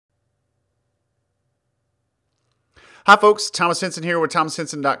Hi folks, Thomas Henson here with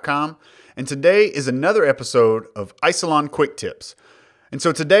thomashenson.com, and today is another episode of Isilon Quick Tips. And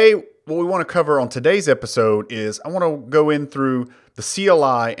so today, what we want to cover on today's episode is I want to go in through the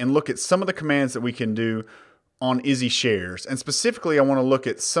CLI and look at some of the commands that we can do on SMB Shares. And specifically, I want to look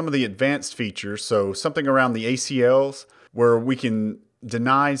at some of the advanced features, so something around the ACLs, where we can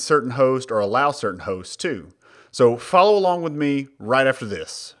deny certain hosts or allow certain hosts too. So follow along with me right after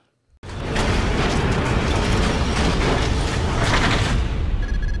this.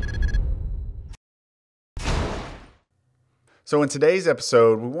 So in today's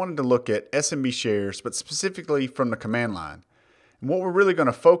episode, we wanted to look at SMB shares, but specifically from the command line. And what we're really going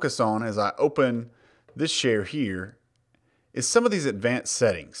to focus on as I open this share here is some of these advanced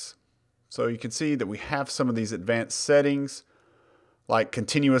settings. So you can see that we have some of these advanced settings like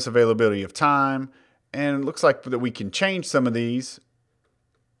continuous availability of time, and it looks like that we can change some of these,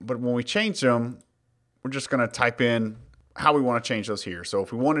 but when we change them, we're just going to type in how we want to change those here. So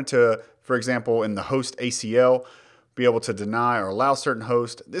if we wanted to, for example, in the Host ACL, be able to deny or allow certain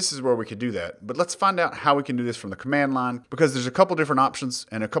hosts, this is where we could do that. But let's find out how we can do this from the command line, because there's a couple different options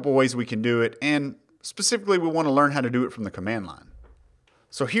and a couple ways we can do it, and specifically we want to learn how to do it from the command line.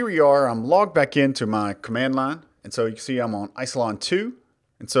 So here we are, I'm logged back into my command line, and so you can see I'm on Isilon 2.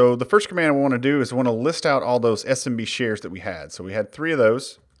 And so the first command I want to do is I want to list out all those SMB shares that we had. So we had 3 of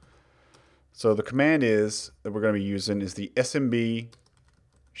those. So the command that we're going to be using is the SMB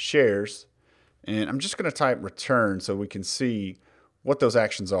shares. And I'm just going to type return so we can see what those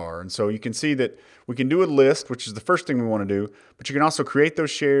actions are. And so you can see that we can do a list, which is the first thing we want to do, but you can also create those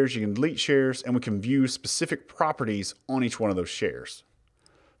shares, you can delete shares, and we can view specific properties on each one of those shares.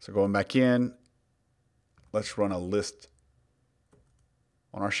 So going back in, let's run a list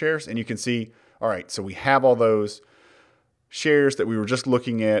on our shares, and you can see, all right, so we have all those shares that we were just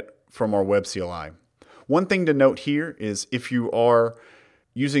looking at from our web CLI. One thing to note here is if you are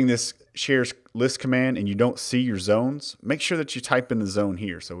using this shares list command and you don't see your zones, make sure that you type in the zone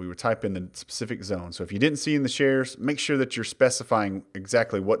here. So we would type in the specific zone. So if you didn't see in the shares, make sure that you're specifying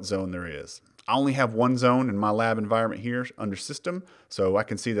exactly what zone there is. I only have one zone in my lab environment here under system, so I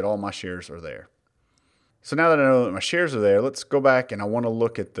can see that all my shares are there. So now that I know that my shares are there, let's go back and I want to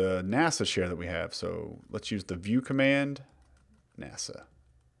look at the NASA share that we have. So let's use the view command, NASA.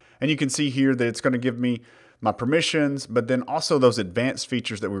 And you can see here that it's going to give me my permissions, but then also those advanced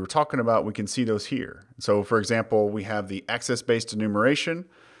features that we were talking about, we can see those here. So for example, we have the access-based enumeration.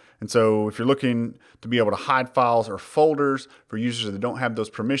 And so if you're looking to be able to hide files or folders for users that don't have those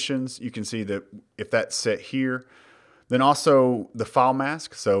permissions, you can see that if that's set here. Then also the file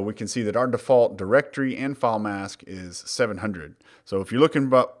mask. So we can see that our default directory and file mask is 700. So if you're looking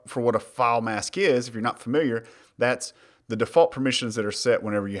for what a file mask is, if you're not familiar, that's the default permissions that are set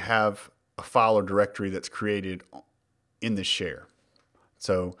whenever you have a file or directory that's created in this share.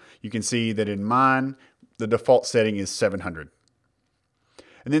 So you can see that in mine, the default setting is 700.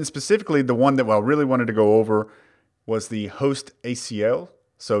 And then specifically the one that I really wanted to go over was the Host ACL.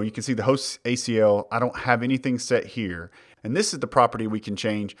 So you can see the Host ACL, I don't have anything set here. And this is the property we can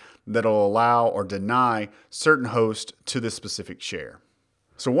change that'll allow or deny certain hosts to this specific share.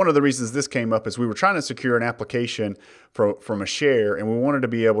 So one of the reasons this came up is we were trying to secure an application from a share, and we wanted to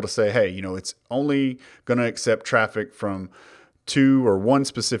be able to say, hey, it's only going to accept traffic from 2 or 1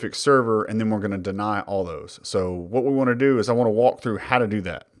 specific server, and then we're going to deny all those. So what we want to do is I want to walk through how to do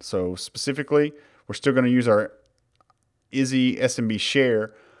that. So specifically, we're still going to use our SMB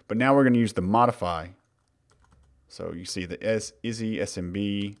share, but now we're going to use the modify. So you see the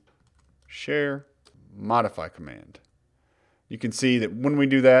SMB share modify command. You can see that when we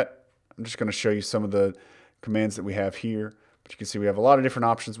do that, I'm just going to show you some of the commands that we have here. But you can see we have a lot of different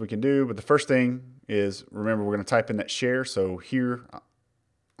options we can do. But the first thing is, remember, we're going to type in that share. So here,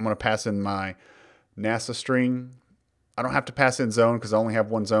 I'm going to pass in my NASA string. I don't have to pass in zone because I only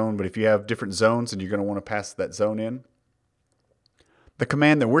have one zone. But if you have different zones, then you're going to want to pass that zone in. The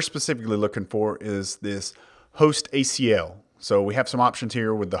command that we're specifically looking for is this Host ACL. So we have some options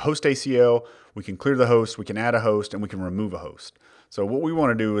here with the Host ACL. We can clear the host, we can add a host, and we can remove a host. So what we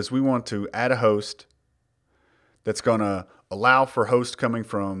want to do is we want to add a host that's going to allow for hosts coming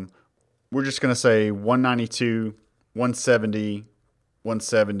from, we're just going to say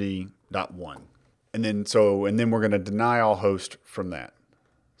 192.170.170.1. And then we're going to deny all hosts from that.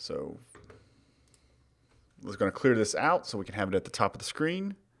 So we're going to clear this out so we can have it at the top of the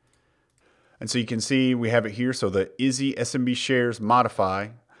screen. And so you can see we have it here. So the SMB shares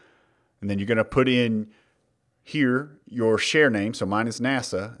modify. And then you're going to put in here your share name. So mine is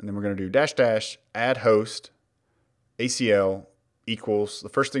NASA. And then we're going to do -- add host ACL equals, the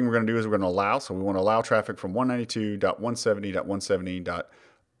first thing we're going to do is we're going to allow. So we want to allow traffic from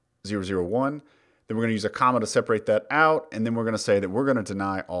 192.170.170.001. Then we're going to use a comma to separate that out. And then we're going to say that we're going to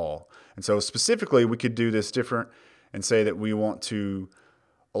deny all. And so specifically, we could do this different and say that we want to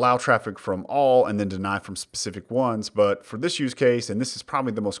allow traffic from all and then deny from specific ones. But for this use case, and this is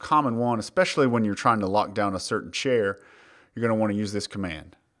probably the most common one, especially when you're trying to lock down a certain share, you're going to want to use this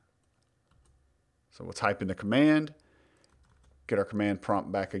command. So we'll type in the command, get our command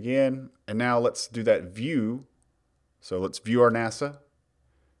prompt back again. And now let's do that view. So let's view our NASA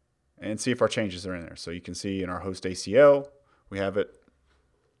and see if our changes are in there. So you can see in our host ACL, we have it.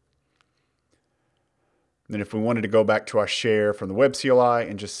 Then if we wanted to go back to our share from the web CLI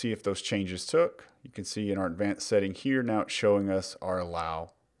and just see if those changes took, you can see in our advanced setting here, now it's showing us our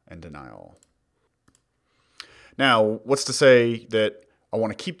allow and deny all. Now, what's to say that I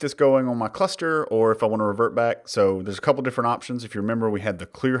want to keep this going on my cluster or if I want to revert back? So there's a couple different options. If you remember, we had the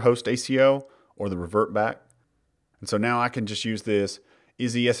clear-host-acl or the revert back. And so now I can just use this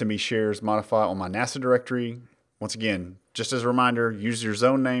SMB shares modify on my NASA directory. Once again, just as a reminder, use your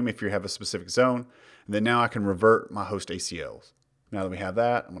zone name if you have a specific zone. And then now I can revert my host ACLs. Now that we have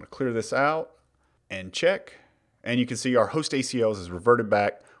that, I'm going to clear this out and check. And you can see our host ACLs is reverted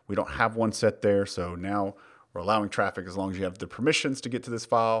back. We don't have one set there. So now we're allowing traffic as long as you have the permissions to get to this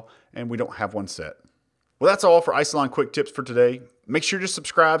file. And we don't have one set. Well, that's all for Isilon Quick Tips for today. Make sure to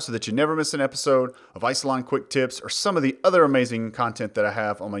subscribe so that you never miss an episode of Isilon Quick Tips or some of the other amazing content that I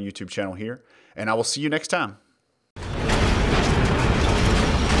have on my YouTube channel here. And I will see you next time.